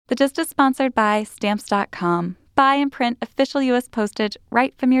The Gist is sponsored by Stamps.com. Buy and print official U.S. postage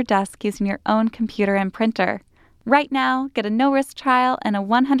right from your desk using your own computer and printer. Right now, get a no-risk trial and a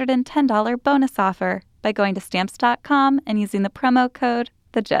 $110 bonus offer by going to Stamps.com and using the promo code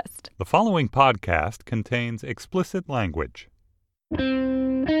THEGIST. The following podcast contains explicit language.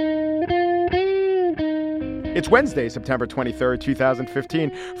 It's Wednesday, September 23rd,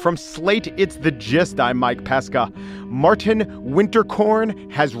 2015. From Slate, it's The Gist. I'm Mike Pesca. Martin Winterkorn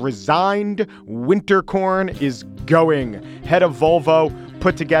has resigned. Winterkorn is going. Head of Volvo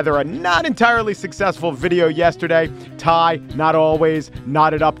put together a not entirely successful video yesterday. Tie, not always,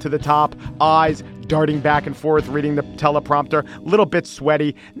 nodded up to the top, eyes darting back and forth, reading the teleprompter, a little bit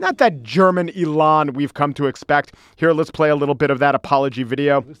sweaty. Not that German elan we've come to expect. Here, let's play a little bit of that apology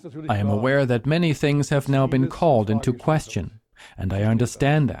video. I am aware that many things have now been called into question, and I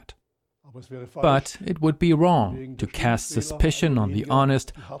understand that. But it would be wrong to cast suspicion on the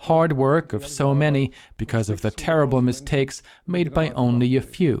honest, hard work of so many because of the terrible mistakes made by only a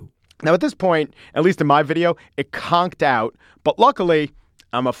few. Now, at this point, at least in my video, it conked out, but luckily,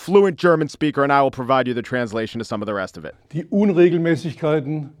 I'm a fluent German speaker, and I will provide you the translation to some of the rest of it. Die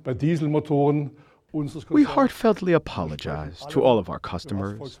Unregelmäßigkeiten bei Dieselmotoren. We heartfeltly apologize to all of our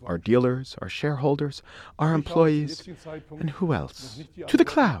customers, our dealers, our shareholders, our employees, and who else? To the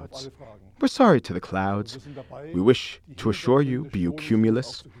clouds. We're sorry to the clouds. We wish to assure you,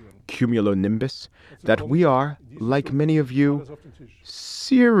 cumulonimbus, that we are, like many of you,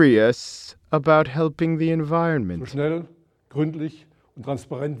 serious about helping the environment. Schnell, gründlich und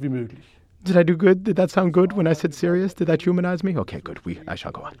transparent wie möglich. Did I do good? Did that sound good when I said serious? Did that humanize me? Okay, good. I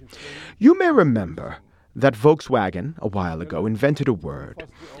shall go on. You may remember that Volkswagen, a while ago, invented a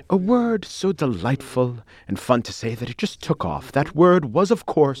word so delightful and fun to say that it just took off. That word was, of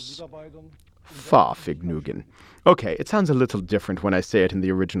course, Fahrvergnügen. Okay, it sounds a little different when I say it in the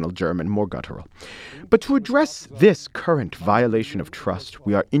original German, more guttural. But to address this current violation of trust,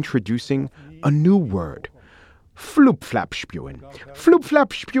 we are introducing a new word. Flupflapspüren.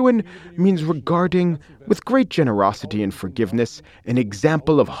 Flupflapspüren means regarding with great generosity and forgiveness an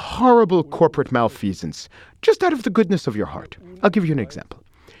example of horrible corporate malfeasance, just out of the goodness of your heart. I'll give you an example.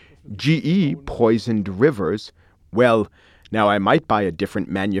 GE poisoned rivers. Well, now I might buy a different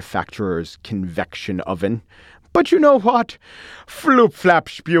manufacturer's convection oven, but you know what?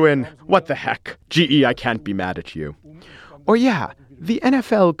 Flupflapspüren. What the heck? GE, I can't be mad at you. Or yeah, the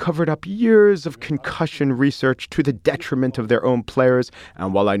NFL covered up years of concussion research to the detriment of their own players,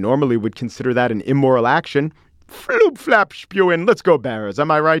 and while I normally would consider that an immoral action, flupflapspüren, let's go Bears, am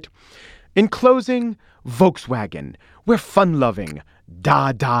I right? In closing, Volkswagen, we're fun-loving.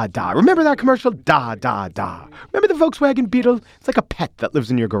 Da, da, da. Remember that commercial? Da, da, da. Remember the Volkswagen Beetle? It's like a pet that lives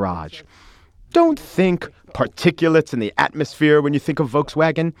in your garage. Don't think particulates in the atmosphere when you think of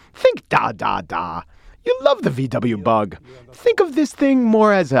Volkswagen. Think da, da, da. You love the VW bug. Think of this thing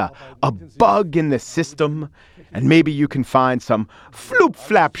more as a bug in the system, and maybe you can find some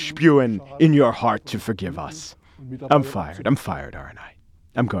flupflapspüren in your heart to forgive us. I'm fired, aren't I?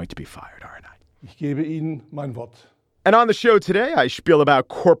 I'm going to be fired, aren't I? Ich gebe Ihnen mein Wort. And on the show today, I spiel about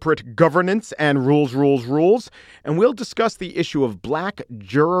corporate governance and rules. And we'll discuss the issue of black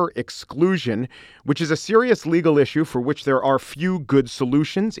juror exclusion, which is a serious legal issue for which there are few good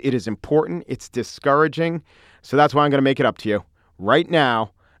solutions. It is important. It's discouraging. So that's why I'm going to make it up to you. Right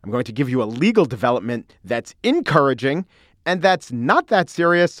now, I'm going to give you a legal development that's encouraging and that's not that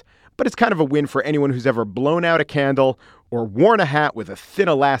serious, but it's kind of a win for anyone who's ever blown out a candle or worn a hat with a thin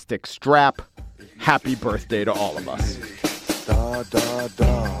elastic strap. Happy birthday to all of us. Da, da,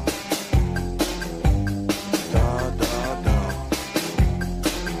 da. Da, da, da.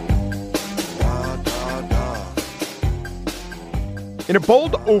 Da, da, da. In a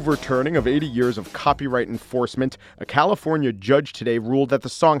bold overturning of 80 years of copyright enforcement, a California judge today ruled that the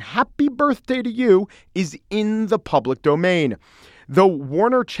song Happy Birthday to You is in the public domain. Though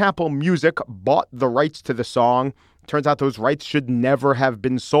Warner Chappell Music bought the rights to the song, turns out those rights should never have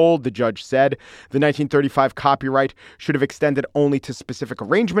been sold, the judge said. The 1935 copyright should have extended only to specific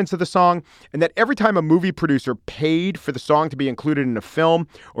arrangements of the song, and that every time a movie producer paid for the song to be included in a film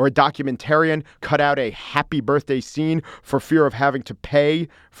or a documentarian cut out a happy birthday scene for fear of having to pay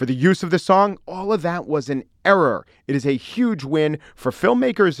for the use of the song, all of that was an error. It is a huge win for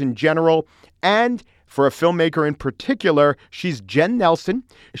filmmakers in general and for a filmmaker in particular. She's Jen Nelson.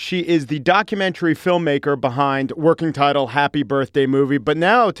 She is the documentary filmmaker behind working title Happy Birthday Movie. But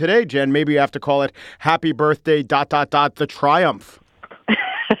now, today, Jen, maybe you have to call it Happy Birthday ... The Triumph.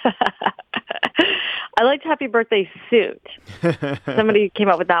 I liked Happy Birthday Suit. Somebody came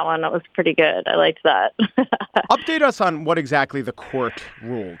up with that one. That was pretty good. I liked that. Update us on what exactly the court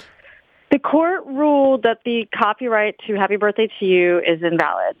ruled. The court ruled that the copyright to Happy Birthday to You is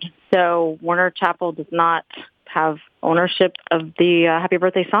invalid. So Warner Chappell does not have ownership of the Happy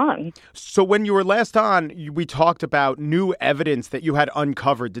Birthday song. So when you were last on, we talked about new evidence that you had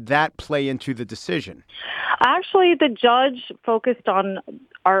uncovered. Did that play into the decision? Actually, the judge focused on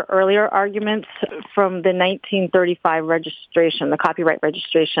our earlier arguments from the 1935 registration, the copyright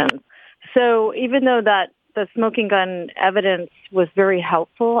registration. So even though that the smoking gun evidence was very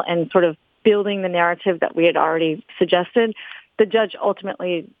helpful in sort of building the narrative that we had already suggested, the judge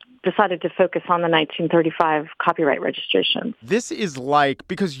ultimately decided to focus on the 1935 copyright registration. This is like,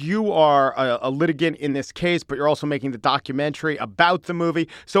 because you are a litigant in this case, but you're also making the documentary about the movie.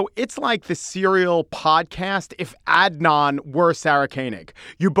 So it's like the Serial podcast if Adnan were Sarah Koenig.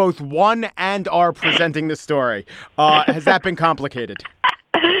 You both won and are presenting the story. Has that been complicated?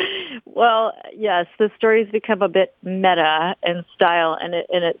 Well, yes, the story's become a bit meta in style, and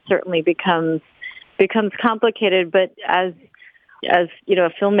it certainly becomes complicated. But as you know,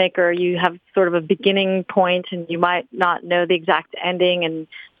 a filmmaker, you have sort of a beginning point, and you might not know the exact ending, and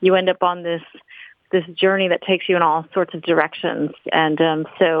you end up on this journey that takes you in all sorts of directions. And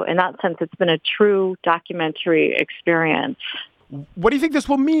so, in that sense, it's been a true documentary experience. What do you think this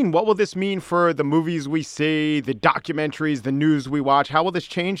will mean? What will this mean for the movies we see, the documentaries, the news we watch? How will this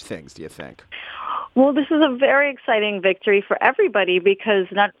change things, do you think? Well, this is a very exciting victory for everybody because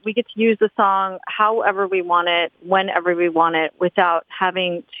we get to use the song however we want it, whenever we want it, without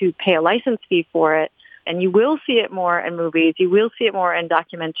having to pay a license fee for it. And you will see it more in movies. You will see it more in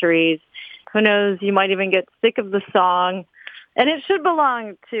documentaries. Who knows? You might even get sick of the song. And it should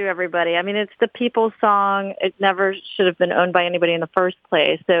belong to everybody. I mean, it's the people's song. It never should have been owned by anybody in the first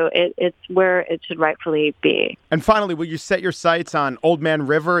place. So it's where it should rightfully be. And finally, will you set your sights on Old Man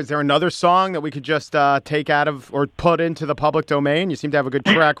River? Is there another song that we could just take out of or put into the public domain? You seem to have a good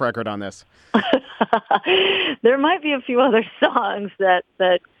track record on this. There might be a few other songs that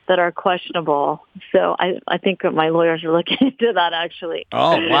are questionable. So I think my lawyers are looking into that, actually.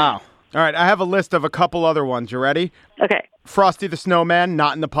 Oh, wow. All right, I have a list of a couple other ones. You ready? Okay. Frosty the Snowman,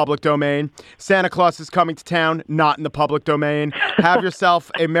 not in the public domain. Santa Claus is Coming to Town, not in the public domain. Have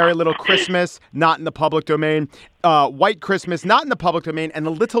Yourself a Merry Little Christmas, not in the public domain. White Christmas, not in the public domain. And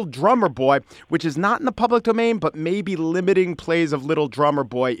The Little Drummer Boy, which is not in the public domain, but maybe limiting plays of Little Drummer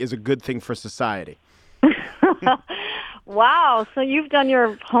Boy is a good thing for society. Wow, so you've done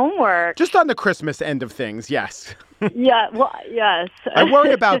your homework. Just on the Christmas end of things, yes. Yeah, well, yes. I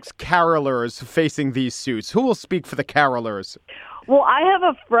worry about carolers facing these suits. Who will speak for the carolers? Well, I have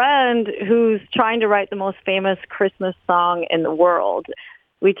a friend who's trying to write the most famous Christmas song in the world.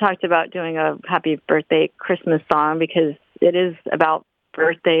 We talked about doing a Happy Birthday Christmas song because it is about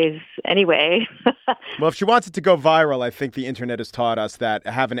birthdays anyway. Well, if she wants it to go viral, I think the internet has taught us that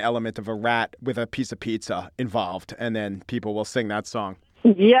have an element of a rat with a piece of pizza involved, and then people will sing that song.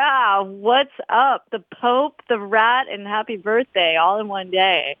 Yeah, what's up? The Pope, the rat, and Happy Birthday all in one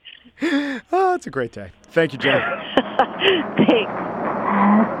day. Oh, it's a great day. Thank you, Jen. Thanks.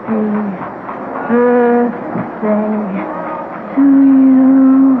 Happy birthday to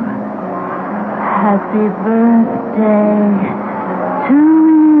you. Happy birthday to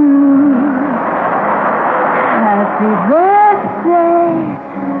you. Happy birthday,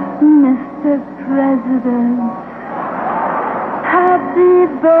 Mr. President. Happy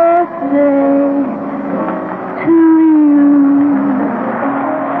birthday to you.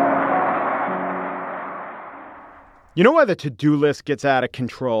 You know why the to-do list gets out of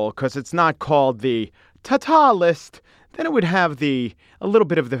control? Because it's not called the ta-ta list. Then it would have a little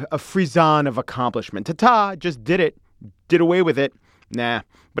bit of a frisson of accomplishment. Ta-ta, just did it, did away with it. Nah,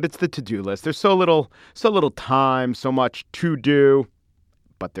 but it's the to-do list. There's so little time, so much to do.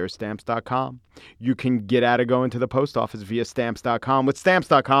 But there's Stamps.com. You can get out of going to the post office via Stamps.com. With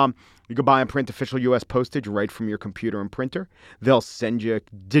Stamps.com, you can buy and print official U.S. postage right from your computer and printer. They'll send you a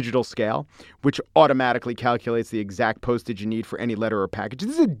digital scale, which automatically calculates the exact postage you need for any letter or package. This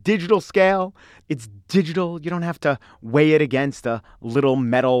is a digital scale. It's digital. You don't have to weigh it against a little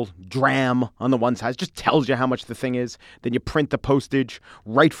metal dram on the one side. It just tells you how much the thing is. Then you print the postage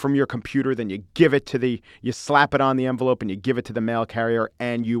right from your computer. Then you give it you slap it on the envelope and you give it to the mail carrier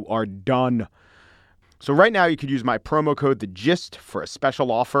and you are done. So right now you could use my promo code, The Gist, for a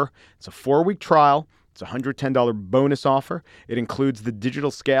special offer. It's a 4-week trial. It's a $110 bonus offer. It includes the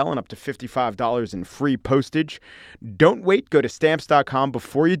digital scale and up to $55 in free postage. Don't wait. Go to Stamps.com.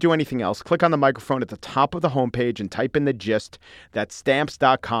 Before you do anything else, click on the microphone at the top of the homepage and type in the gist. That's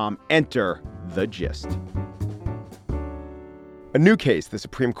Stamps.com. Enter the gist. A new case the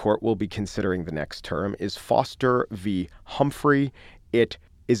Supreme Court will be considering the next term is Foster v. Humphrey. It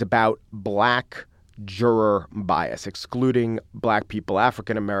is about black juror bias, excluding black people,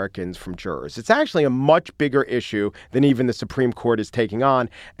 African Americans from jurors. It's actually a much bigger issue than even the Supreme Court is taking on,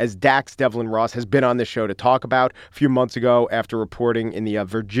 as Dax Devlin Ross has been on this show to talk about. A few months ago, after reporting in the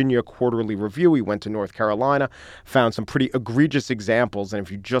Virginia Quarterly Review, he went to North Carolina, found some pretty egregious examples. And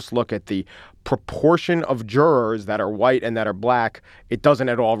if you just look at the proportion of jurors that are white and that are black, it doesn't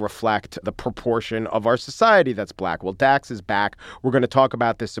at all reflect the proportion of our society that's black. Well, Dax is back. We're going to talk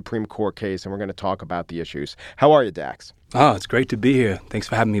about this Supreme Court case, and we're going to talk about the issues. How are you, Dax? Oh, it's great to be here. Thanks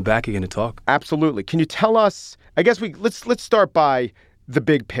for having me back again to talk. Absolutely. Can you tell us, I guess let's start by the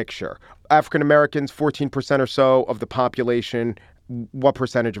big picture. African Americans, 14% or so of the population. What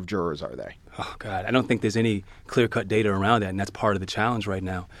percentage of jurors are they? Oh, God, I don't think there's any clear-cut data around that, and that's part of the challenge right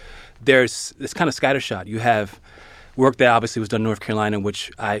now. It's kind of scattershot. You have work that obviously was done in North Carolina, which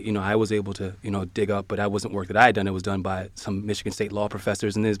I was able to, dig up, but that wasn't work that I had done. It was done by some Michigan State law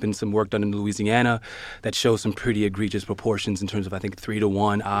professors, and there's been some work done in Louisiana that shows some pretty egregious proportions in terms of, I think,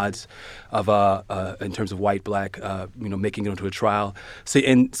 3-to-1 odds of in terms of white, black, making it into a trial. So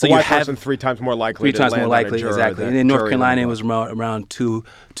you have person 3 times more likely. 3 times more likely, exactly. And in North Carolina, it was around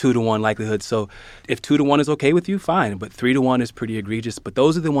 2-to-1 likelihood. So if 2-to-1 is okay with you, fine. But 3-to-1 is pretty egregious. But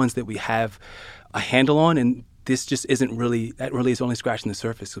those are the ones that we have a handle on, and this just isn't really, that really is only scratching the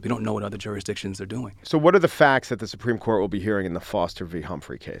surface, because we don't know what other jurisdictions are doing. So what are the facts that the Supreme Court will be hearing in the Foster v.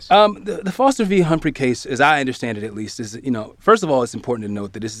 Humphrey case? The Foster v. Humphrey case, as I understand it at least, is, first of all, it's important to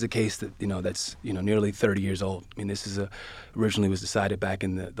note that this is a case that, that's, nearly 30 years old. I mean, this is originally was decided back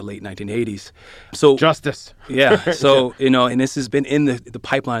in the late 1980s. So justice. Yeah. So, and this has been in the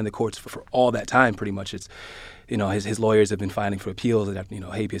pipeline of the courts for all that time, pretty much. It's, his lawyers have been filing for appeals,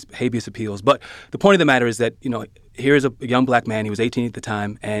 habeas appeals. But the point of the matter is that, here's a young black man. He was 18 at the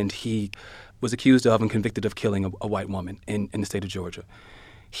time, and he was accused of and convicted of killing a white woman in the state of Georgia.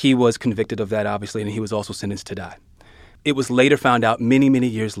 He was convicted of that, obviously, and he was also sentenced to die. It was later found out, many, many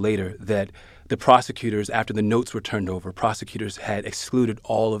years later, that the prosecutors, after the notes were turned over, prosecutors had excluded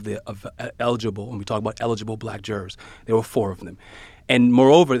all of the eligible, when we talk about eligible black jurors, there were 4 of them. And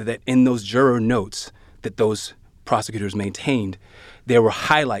moreover, that in those juror notes that those prosecutors maintained, there were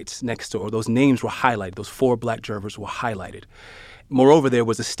highlights next to, or those names were highlighted. Those 4 black jurors were highlighted. Moreover, there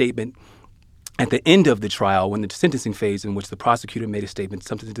was a statement at the end of the trial, when the sentencing phase, in which the prosecutor made a statement,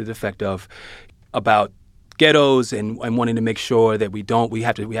 something to the effect of about ghettos and wanting to make sure that we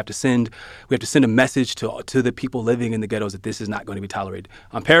have to send a message to the people living in the ghettos that this is not going to be tolerated.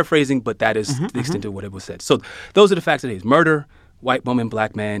 I'm paraphrasing, but that is the extent of what it was said. So those are the facts of the case: murder, white woman,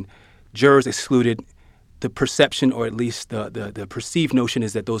 black man, jurors excluded. The perception, or at least the perceived notion,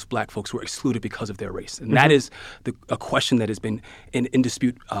 is that those black folks were excluded because of their race. And that is a question that has been in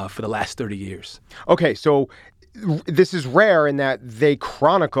dispute for the last 30 years. Okay, so this is rare in that they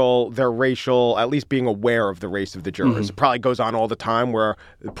chronicle their racial, at least being aware of the race of the jurors. It probably goes on all the time where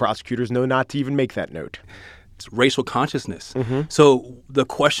the prosecutors know not to even make that note. It's racial consciousness. So the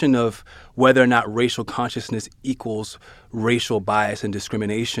question of whether or not racial consciousness equals racial bias and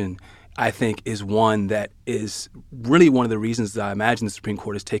discrimination, I think, is one that is really one of the reasons that I imagine the Supreme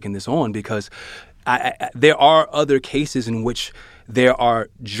Court has taken this on, because there are other cases in which there are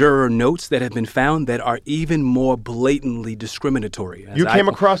juror notes that have been found that are even more blatantly discriminatory. You came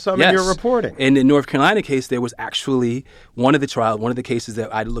across some in your reporting. In the North Carolina case, there was actually one of the cases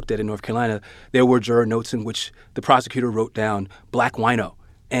that I looked at in North Carolina, there were juror notes in which the prosecutor wrote down black wino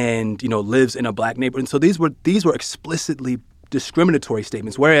and, lives in a black neighborhood. And so these were explicitly discriminatory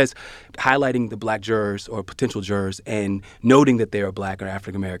statements, whereas highlighting the black jurors or potential jurors and noting that they are black or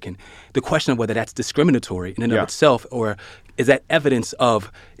African American, the question of whether that's discriminatory in and of itself, or is that evidence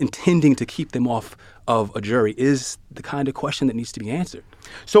of intending to keep them off of a jury, is the kind of question that needs to be answered.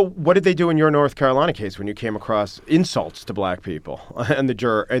 So what did they do in your North Carolina case when you came across insults to black people and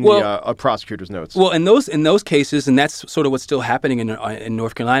the prosecutor's notes? Well, in those cases, and that's sort of what's still happening in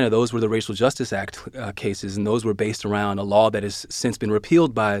North Carolina, those were the Racial Justice Act cases, and those were based around a law that has since been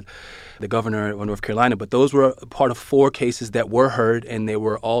repealed by the governor of North Carolina. But those were part of 4 cases that were heard, and they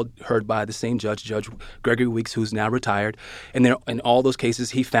were all heard by the same judge, Judge Gregory Weeks, who's now retired. And in all those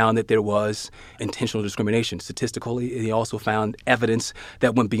cases, he found that there was intentional discrimination. Statistically, he also found evidence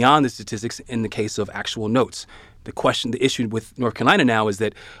that went beyond the statistics in the case of actual notes. the issue with North Carolina now is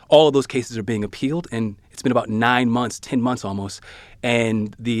that all of those cases are being appealed, and it's been about 9 months, 10 months almost,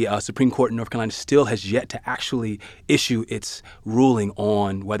 and the Supreme Court in North Carolina still has yet to actually issue its ruling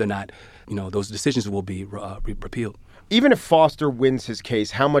on whether or not, those decisions will be repealed. Even if Foster wins his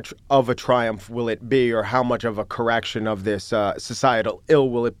case, how much of a triumph will it be, or how much of a correction of this societal ill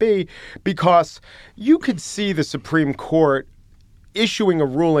will it be? Because you could see the Supreme Court issuing a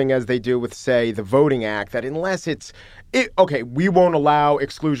ruling as they do with, say, the Voting Act, that unless we won't allow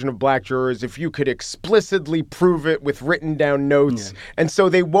exclusion of black jurors if you could explicitly prove it with written down notes. Yeah. And so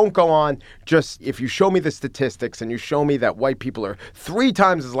they won't go on just if you show me the statistics and you show me that white people are 3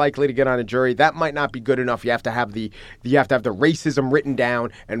 times as likely to get on a jury, that might not be good enough. You have to have the racism written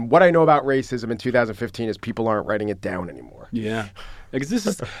down. And what I know about racism in 2015 is people aren't writing it down anymore. Yeah. This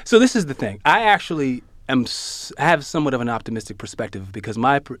is the thing. I actually have somewhat of an optimistic perspective, because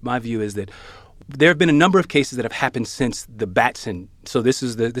my view is that there have been a number of cases that have happened since the Batson. So this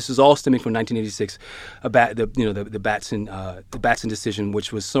is all stemming from 1986, about the Batson decision,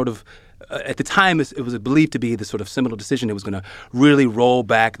 which was sort of at the time it was believed to be the sort of seminal decision that was going to really roll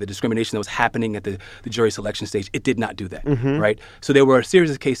back the discrimination that was happening at the jury selection stage. It did not do that, right? So there were a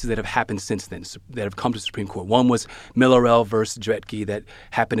series of cases that have happened since then that have come to the Supreme Court. One was Millerell versus Dretke that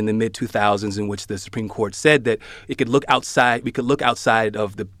happened in the mid-2000s, in which the Supreme Court said that we could look outside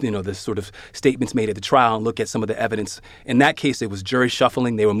of the sort of statements made at the trial and look at some of the evidence. In that case, it was jury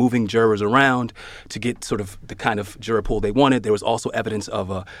shuffling. They were moving jurors around to get sort of the kind of juror pool they wanted. There was also evidence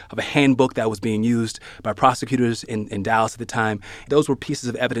of a handbook that was being used by prosecutors in Dallas at the time. Those were pieces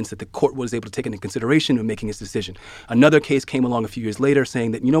of evidence that the court was able to take into consideration in making its decision. Another case came along a few years later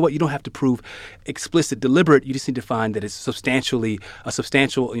saying that, you know what, you don't have to prove explicit, deliberate. You just need to find that it's a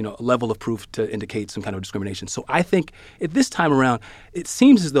substantial level of proof to indicate some kind of discrimination. So I think at this time around, it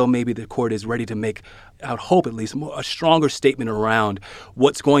seems as though maybe the court is ready to make, I would hope at least, a stronger statement around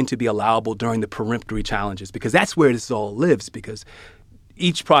what's going to be allowable during the peremptory challenges, because that's where this all lives, because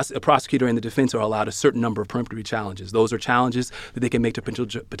each prosecutor and the defense are allowed a certain number of peremptory challenges. Those are challenges that they can make to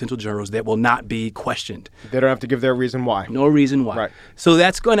potential jurors that will not be questioned. They don't have to give their reason why. No reason why. Right. So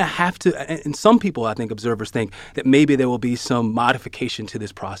that's going to have to, and some people, I think, observers think that maybe there will be some modification to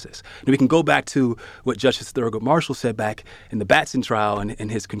this process. And we can go back to what Justice Thurgood Marshall said back in the Batson trial and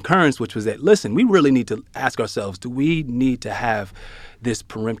his concurrence, which was that, listen, we really need to ask ourselves, do we need to have this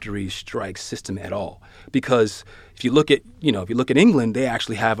peremptory strike system at all? Because if you look at England, they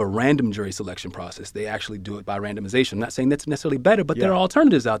actually have a random jury selection process. They actually do it by randomization. I'm not saying that's necessarily better, but there are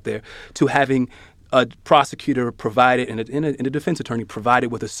alternatives out there to having a prosecutor provided and a defense attorney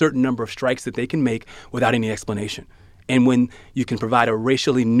provided with a certain number of strikes that they can make without any explanation. And when you can provide a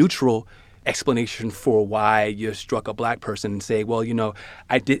racially neutral explanation for why you struck a black person and say, well,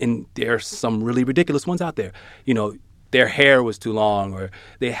 I did, and there are some really ridiculous ones out there, their hair was too long, or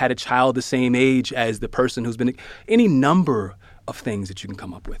they had a child the same age as the person who's been, any number of things that you can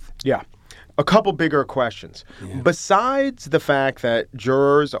come up with. Yeah. A couple bigger questions. Yeah. Besides the fact that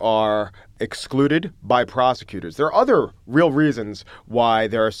jurors are excluded by prosecutors, there are other real reasons why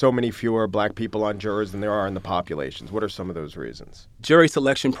there are so many fewer black people on jurors than there are in the populations. What are some of those reasons? Jury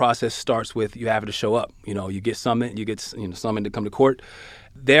selection process starts with you have to show up. You get summoned, summoned to come to court.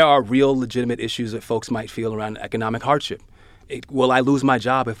 There are real legitimate issues that folks might feel around economic hardship. Will I lose my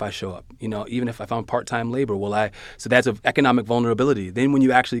job if I show up? Even if I'm part-time labor, will I? So that's an economic vulnerability. Then when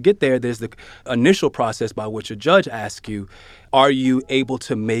you actually get there, there's the initial process by which a judge asks you, are you able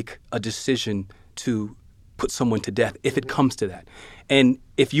to make a decision to put someone to death if it comes to that? And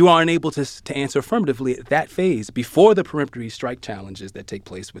if you aren't able to answer affirmatively at that phase, before the peremptory strike challenges that take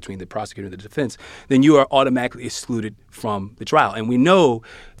place between the prosecutor and the defense, then you are automatically excluded from the trial. And we know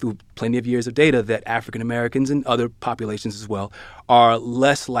through plenty of years of data that African Americans and other populations as well are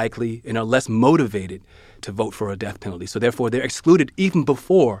less likely and are less motivated to vote for a death penalty. So therefore, they're excluded even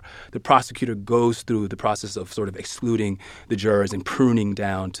before the prosecutor goes through the process of sort of excluding the jurors and pruning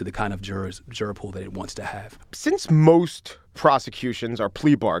down to the kind of juror pool that it wants to have. Since most prosecutions are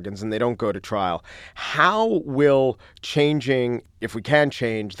plea bargains and they don't go to trial, how will changing, if we can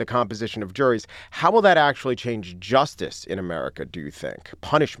change the composition of juries, how will that actually change justice in America, do you think?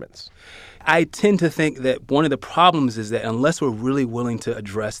 Punishments? I tend to think that one of the problems is that unless we're really willing to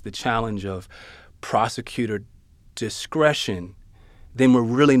address the challenge of prosecutor discretion, then we're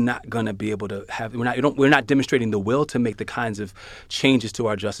really not going to be able to have, we're not demonstrating the will to make the kinds of changes to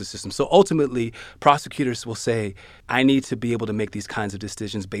our justice system. So ultimately, prosecutors will say, I need to be able to make these kinds of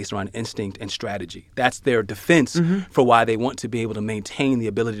decisions based on instinct and strategy. That's their defense for why they want to be able to maintain the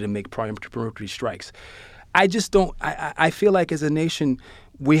ability to make peremptory strikes. I just don't, I feel like as a nation,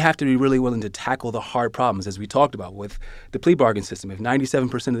 we have to be really willing to tackle the hard problems, as we talked about with the plea bargain system. If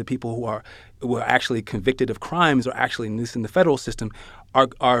 97% of the people who are actually convicted of crimes, or actually, at least in the federal system,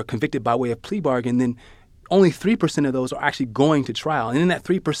 are convicted by way of plea bargain, then only 3% of those are actually going to trial. And in that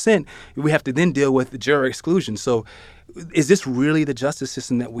 3%, we have to then deal with the juror exclusion. So is this really the justice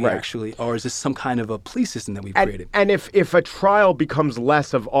system that we actually, or is this some kind of a police system that we've created? And if a trial becomes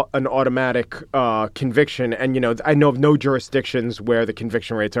less of an automatic conviction, and, I know of no jurisdictions where the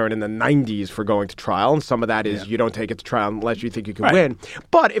conviction rates are in the 90s for going to trial, and some of that is you don't take it to trial unless you think you can win.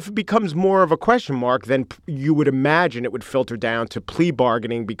 But if it becomes more of a question mark, then you would imagine it would filter down to plea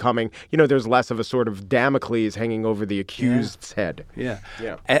bargaining becoming, there's less of a sort of Damocles hanging over the accused's head. Yeah.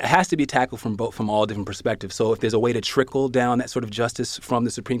 It has to be tackled from all different perspectives. So if there's a way to trickle down that sort of justice from the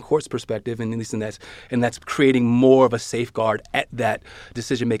Supreme Court's perspective, and at least that's creating more of a safeguard at that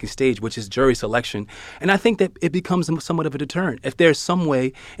decision-making stage, which is jury selection. And I think that it becomes somewhat of a deterrent. If there's some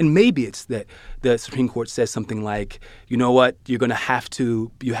way, and maybe it's that the Supreme Court says something like, you know what, you're only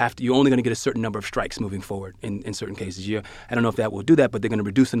going to get a certain number of strikes moving forward in certain cases. I don't know if that will do that, but they're going to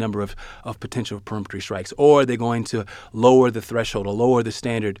reduce the number of potential peremptory strikes, or they're going to lower the threshold or lower the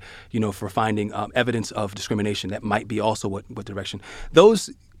standard, for finding evidence of discrimination. That might be also what direction. Those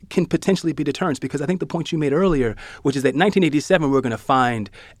can potentially be deterrents, because I think the point you made earlier, which is that in 1987 we're going to find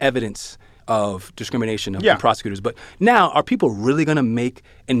evidence of discrimination of prosecutors. But now, are people really going to make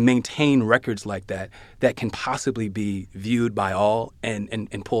and maintain records like that can possibly be viewed by all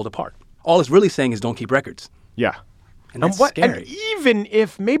and pulled apart? All it's really saying is don't keep records. Yeah. And that's scary. And even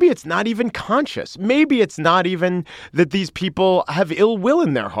if maybe it's not even conscious, maybe it's not even that these people have ill will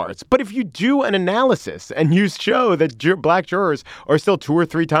in their hearts. But if you do an analysis and you show that black jurors are still 2 or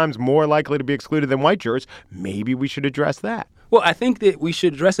 3 times more likely to be excluded than white jurors, maybe we should address that. Well, I think that we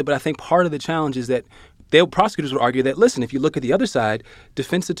should address it, but I think part of the challenge is that prosecutors would argue that, listen, if you look at the other side,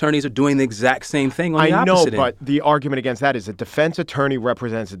 defense attorneys are doing the exact same thing on the opposite end. I know, but the argument against that is a defense attorney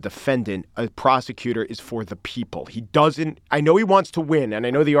represents a defendant. A prosecutor is for the people. I know he wants to win, and I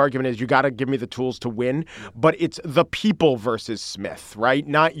know the argument is you got to give me the tools to win, but it's the people versus Smith, right?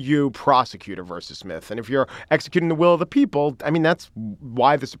 Not you, prosecutor, versus Smith. And if you're executing the will of the people, that's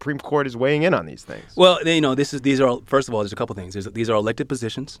why the Supreme Court is weighing in on these things. Well, these are, first of all, there's a couple things. These are elected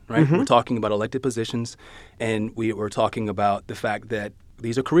positions, right? Mm-hmm. We're talking about elected positions. And we were talking about the fact that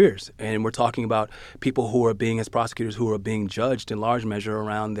these are careers, and we're talking about people who are being, as prosecutors, who are being judged in large measure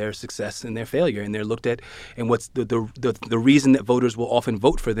around their success and their failure, and they're looked at. And what's the reason that voters will often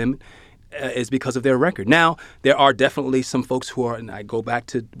vote for them is because of their record. Now, there are definitely some folks who are, and I go back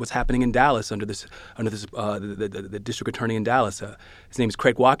to what's happening in Dallas the district attorney in Dallas. His name is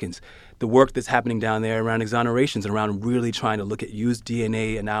Craig Watkins. The work that's happening down there around exonerations and around really trying to use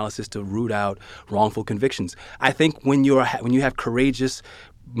DNA analysis to root out wrongful convictions. I think when you have courageous,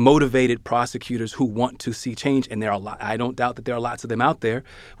 motivated prosecutors who want to see change, and I don't doubt that there are lots of them out there.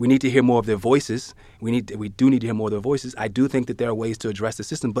 We need to hear more of their voices. We do need to hear more of their voices. I do think that there are ways to address the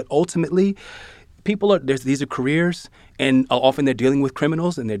system, but ultimately, these are careers, and often they're dealing with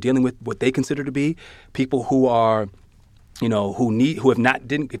criminals, and they're dealing with what they consider to be people who are, if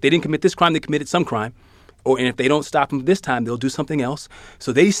they didn't commit this crime, they committed some crime. And if they don't stop them this time, they'll do something else.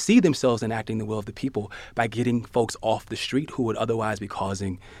 So they see themselves enacting the will of the people by getting folks off the street who would otherwise be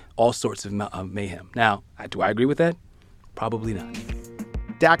causing all sorts of mayhem. Now, do I agree with that? Probably not.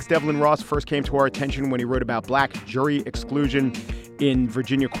 Dax Devlin Ross first came to our attention when he wrote about black jury exclusion in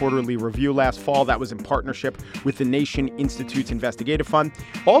Virginia Quarterly Review last fall. That was in partnership with the Nation Institute's Investigative Fund.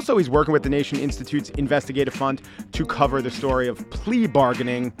 Also, he's working with the Nation Institute's Investigative Fund to cover the story of plea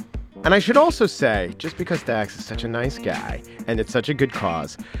bargaining. And I should also say, just because Dax is such a nice guy and it's such a good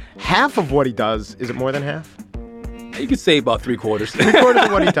cause, half of what he does, is it more than half? You could say about 3/4. 3/4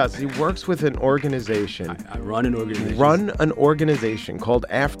 of what he does. He works with an organization. I run an organization. Called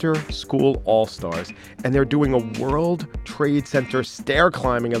After School All-Stars. And they're doing a World Trade Center stair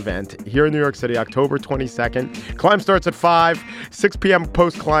climbing event here in New York City, October 22nd. Climb starts at 5, 6 p.m.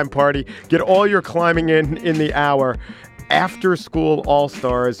 post-climb party. Get all your climbing in the hour. After School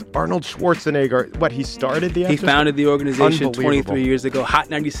All-Stars. Arnold Schwarzenegger, he started the He founded the organization 23 years ago. Hot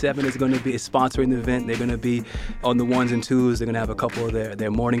 97 is sponsoring the event. They're going to be on the ones and twos. They're going to have a couple of their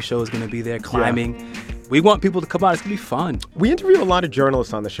morning shows going to be there, climbing. Yeah. We want people to come out. It's going to be fun. We interview a lot of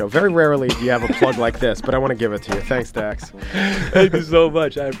journalists on the show. Very rarely do you have a plug like this, but I want to give it to you. Thanks, Dax. Thank you so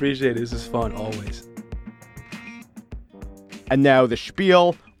much. I appreciate it. This is fun, always. And now the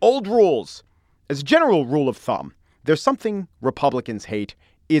spiel. Old rules. As a general rule of thumb, there's something Republicans hate.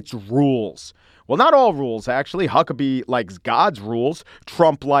 It's rules. Well, not all rules, actually. Huckabee likes God's rules.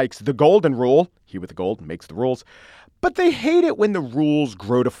 Trump likes the golden rule. He with the gold makes the rules. But they hate it when the rules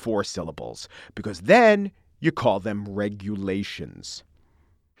grow to 4 syllables, because then you call them regulations.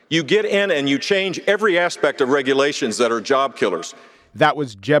 You get in and you change every aspect of regulations that are job killers. That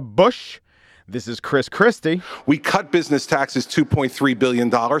was Jeb Bush. This is Chris Christie. We cut business taxes $2.3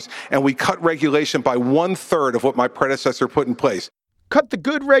 billion, and we cut regulation by 1/3 of what my predecessor put in place. Cut the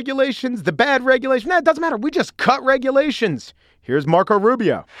good regulations, the bad regulations. Nah, it doesn't matter. We just cut regulations. Here's Marco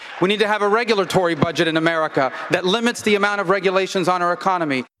Rubio. We need to have a regulatory budget in America that limits the amount of regulations on our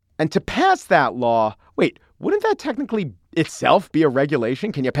economy. And to pass that law, wait, wouldn't that technically itself be a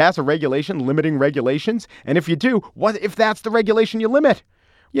regulation? Can you pass a regulation limiting regulations? And if you do, what if that's the regulation you limit?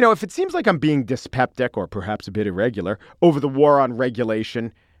 You know, if it seems like I'm being dyspeptic or perhaps a bit irregular over the war on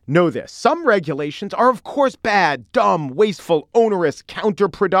regulation, know this. Some regulations are, of course, bad, dumb, wasteful, onerous,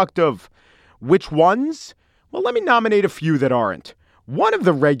 counterproductive. Which ones? Well, let me nominate a few that aren't. One of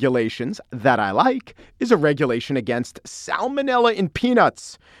the regulations that I like is a regulation against salmonella in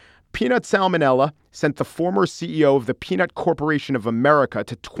peanuts. Peanut salmonella sent the former CEO of the Peanut Corporation of America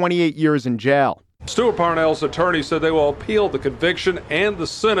to 28 years in jail. Stuart Parnell's attorney said they will appeal the conviction and the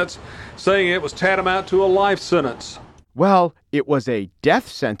sentence, saying it was tantamount to a life sentence. Well, it was a death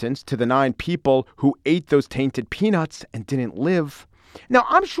sentence to the 9 people who ate those tainted peanuts and didn't live. Now,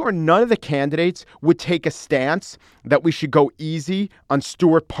 I'm sure none of the candidates would take a stance that we should go easy on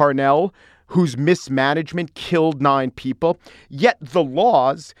Stuart Parnell, whose mismanagement killed 9 people. Yet the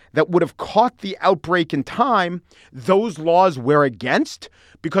laws that would have caught the outbreak in time, those laws we're against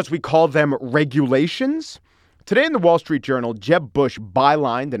because we call them regulations. Today in the Wall Street Journal, Jeb Bush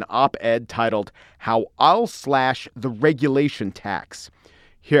bylined an op-ed titled, "How I'll Slash the Regulation Tax."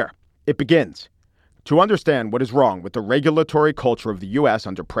 Here, it begins. To understand what is wrong with the regulatory culture of the U.S.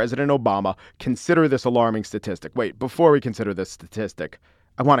 under President Obama, consider this alarming statistic. Wait, before we consider this statistic,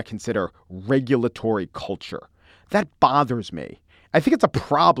 I want to consider regulatory culture. That bothers me. I think it's a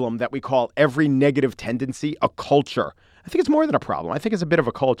problem that we call every negative tendency a culture. I think it's more than a problem. I think it's a bit of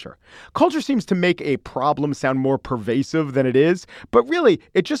a culture. Culture seems to make a problem sound more pervasive than it is, but really,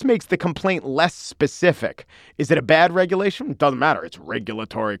 it just makes the complaint less specific. Is it a bad regulation? It doesn't matter. It's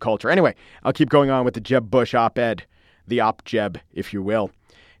regulatory culture. Anyway, I'll keep going on with the Jeb Bush op-ed, the op-Jeb, if you will.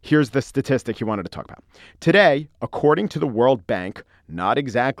 Here's the statistic he wanted to talk about. Today, according to the World Bank, not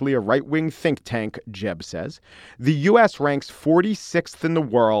exactly a right-wing think tank, Jeb says, the U.S. ranks 46th in the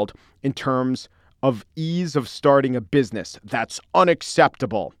world in terms of ease of starting a business. That's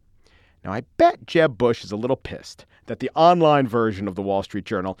unacceptable. Now, I bet Jeb Bush is a little pissed that the online version of the Wall Street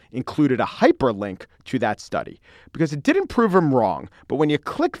Journal included a hyperlink to that study because it didn't prove him wrong. But when you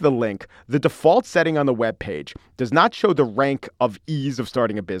click the link, the default setting on the web page does not show the rank of ease of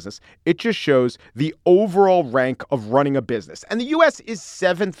starting a business. It just shows the overall rank of running a business. And the U.S. is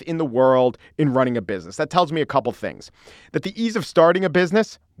 7th in the world in running a business. That tells me a couple things. That the ease of starting a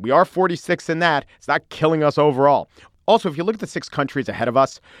business, we are 46th in that. It's not killing us overall. Also, if you look at the 6 countries ahead of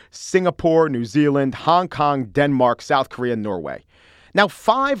us, Singapore, New Zealand, Hong Kong, Denmark, South Korea, and Norway. Now,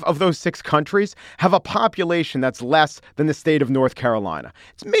 5 of those 6 countries have a population that's less than the state of North Carolina.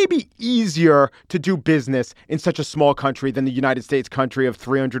 It's maybe easier to do business in such a small country than the United States country of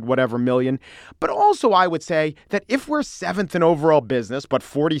 300 whatever million. But also, I would say that if we're 7th in overall business, but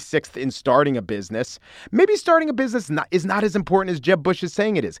 46th in starting a business, maybe starting a business is not as important as Jeb Bush is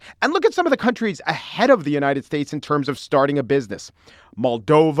saying it is. And look at some of the countries ahead of the United States in terms of starting a business.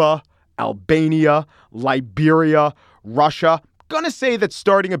 Moldova, Albania, Liberia, Russia. Going to say that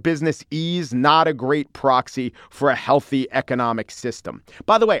starting a business is not a great proxy for a healthy economic system.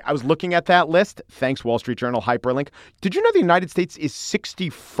 By the way, I was looking at that list. Thanks, Wall Street Journal hyperlink. Did you know the United States is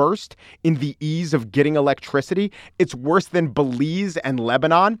 61st in the ease of getting electricity? It's worse than Belize and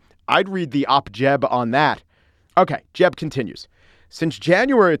Lebanon. I'd read the op-Jeb on that. Okay, Jeb continues. Since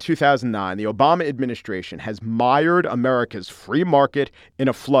January of 2009, the Obama administration has mired America's free market in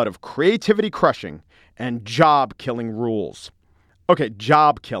a flood of creativity-crushing and job-killing rules. Okay,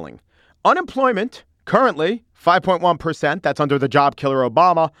 job killing. Unemployment, currently 5.1%. That's under the job killer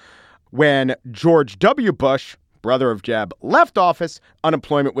Obama. When George W. Bush, brother of Jeb, left office,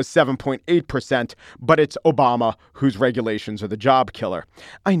 unemployment was 7.8%. But it's Obama whose regulations are the job killer.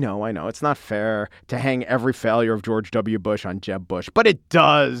 I know. It's not fair to hang every failure of George W. Bush on Jeb Bush. But it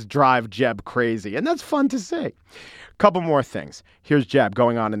does drive Jeb crazy. And that's fun to see. Couple more things. Here's Jeb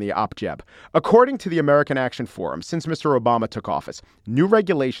going on in the op-Jeb. According to the American Action Forum, since Mr. Obama took office, new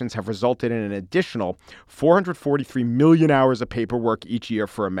regulations have resulted in an additional 443 million hours of paperwork each year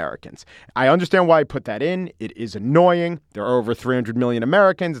for Americans. I understand why I put that in. It is annoying. There are over 300 million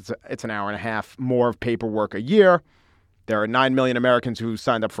Americans. It's an hour and a half more of paperwork a year. There are 9 million Americans who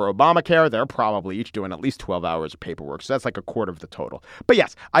signed up for Obamacare. They're probably each doing at least 12 hours of paperwork. So that's like a quarter of the total. But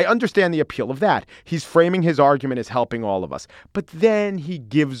yes, I understand the appeal of that. He's framing his argument as helping all of us. But then he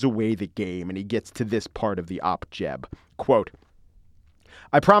gives away the game and he gets to this part of the op-jeb. Quote,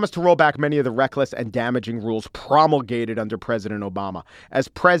 I promise to roll back many of the reckless and damaging rules promulgated under President Obama. As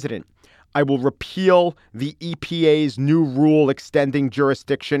president, I will repeal the EPA's new rule extending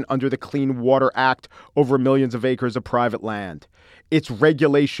jurisdiction under the Clean Water Act over millions of acres of private land, its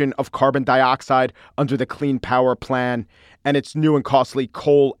regulation of carbon dioxide under the Clean Power Plan, and its new and costly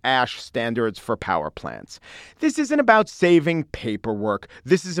coal ash standards for power plants. This isn't about saving paperwork.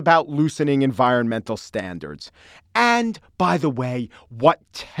 This is about loosening environmental standards. And, by the way, what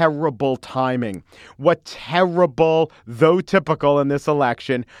terrible timing. What terrible, though typical in this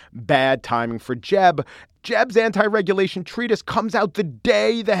election, bad timing for Jeb. Jeb's anti-regulation treatise comes out the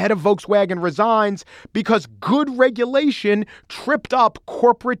day the head of Volkswagen resigns because good regulation tripped up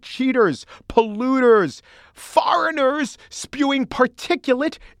corporate cheaters, polluters, foreigners spewing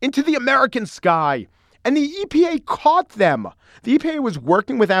particulate into the American sky. And the EPA caught them. The EPA was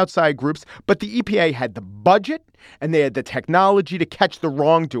working with outside groups, but the EPA had the budget and they had the technology to catch the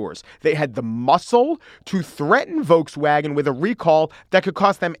wrongdoers. They had the muscle to threaten Volkswagen with a recall that could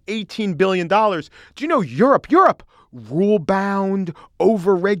cost them $18 billion. Do you know Europe, rule-bound,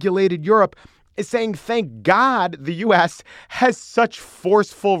 over-regulated Europe, is saying, thank God the U.S. has such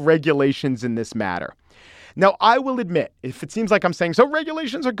forceful regulations in this matter. Now, I will admit, if it seems like I'm saying, so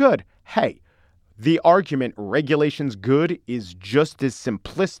regulations are good. Hey, the argument regulations good is just as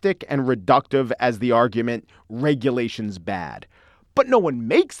simplistic and reductive as the argument regulations bad. But no one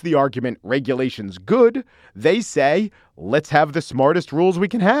makes the argument regulations good. They say, let's have the smartest rules we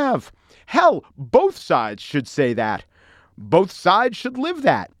can have. Hell, both sides should say that. Both sides should live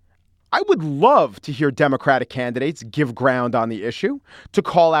that. I would love to hear Democratic candidates give ground on the issue, to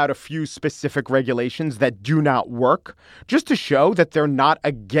call out a few specific regulations that do not work, just to show that they're not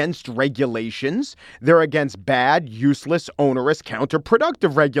against regulations. They're against bad, useless, onerous,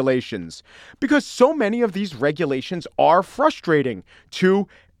 counterproductive regulations. Because so many of these regulations are frustrating to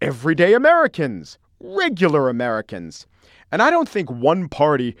everyday Americans, regular Americans. And I don't think one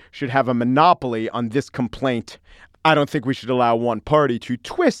party should have a monopoly on this complaint. I don't think we should allow one party to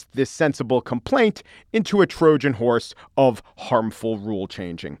twist this sensible complaint into a Trojan horse of harmful rule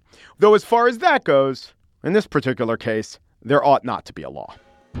changing. Though as far as that goes, in this particular case, there ought not to be a law.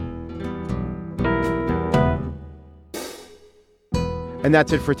 And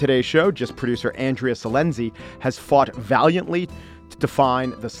that's it for today's show. Just producer Andrea Salenzi has fought valiantly to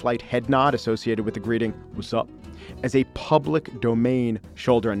define the slight head nod associated with the greeting, "What's up?" as a public domain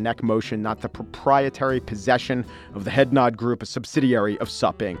shoulder and neck motion, not the proprietary possession of the Head Nod Group, a subsidiary of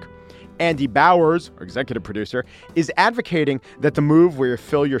Sup Inc. Andy Bowers, our executive producer, is advocating that the move where you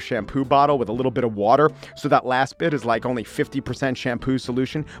fill your shampoo bottle with a little bit of water, so that last bit is like only 50% shampoo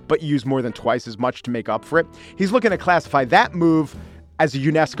solution, but you use more than twice as much to make up for it. He's looking to classify that move as a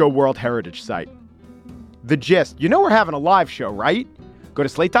UNESCO World Heritage Site. The Gist. You know we're having a live show, right? Go to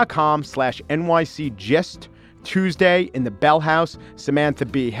slate.com/NYC Gist. Tuesday in the Bell House, Samantha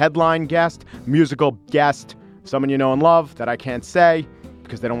Bee, headline guest, musical guest, someone you know and love that I can't say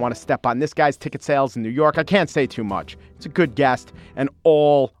because they don't want to step on this guy's ticket sales in New York. I can't say too much. It's a good guest, and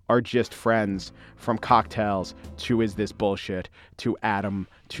all are just friends, from cocktails to Is This Bullshit to Adam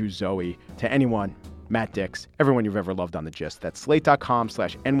to Zoe to anyone, Matt Dix, everyone you've ever loved on The Gist. That's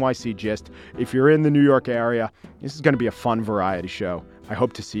slate.com/NYC Gist. If you're in the New York area, this is going to be a fun variety show. I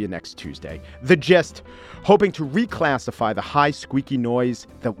hope to see you next Tuesday. The Gist, hoping to reclassify the high squeaky noise,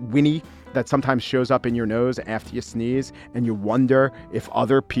 the whinny that sometimes shows up in your nose after you sneeze and you wonder if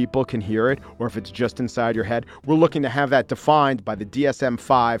other people can hear it or if it's just inside your head. We're looking to have that defined by the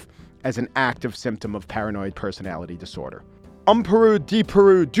DSM-5 as an active symptom of paranoid personality disorder. Peru, de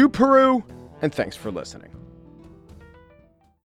Peru, do Peru, and thanks for listening.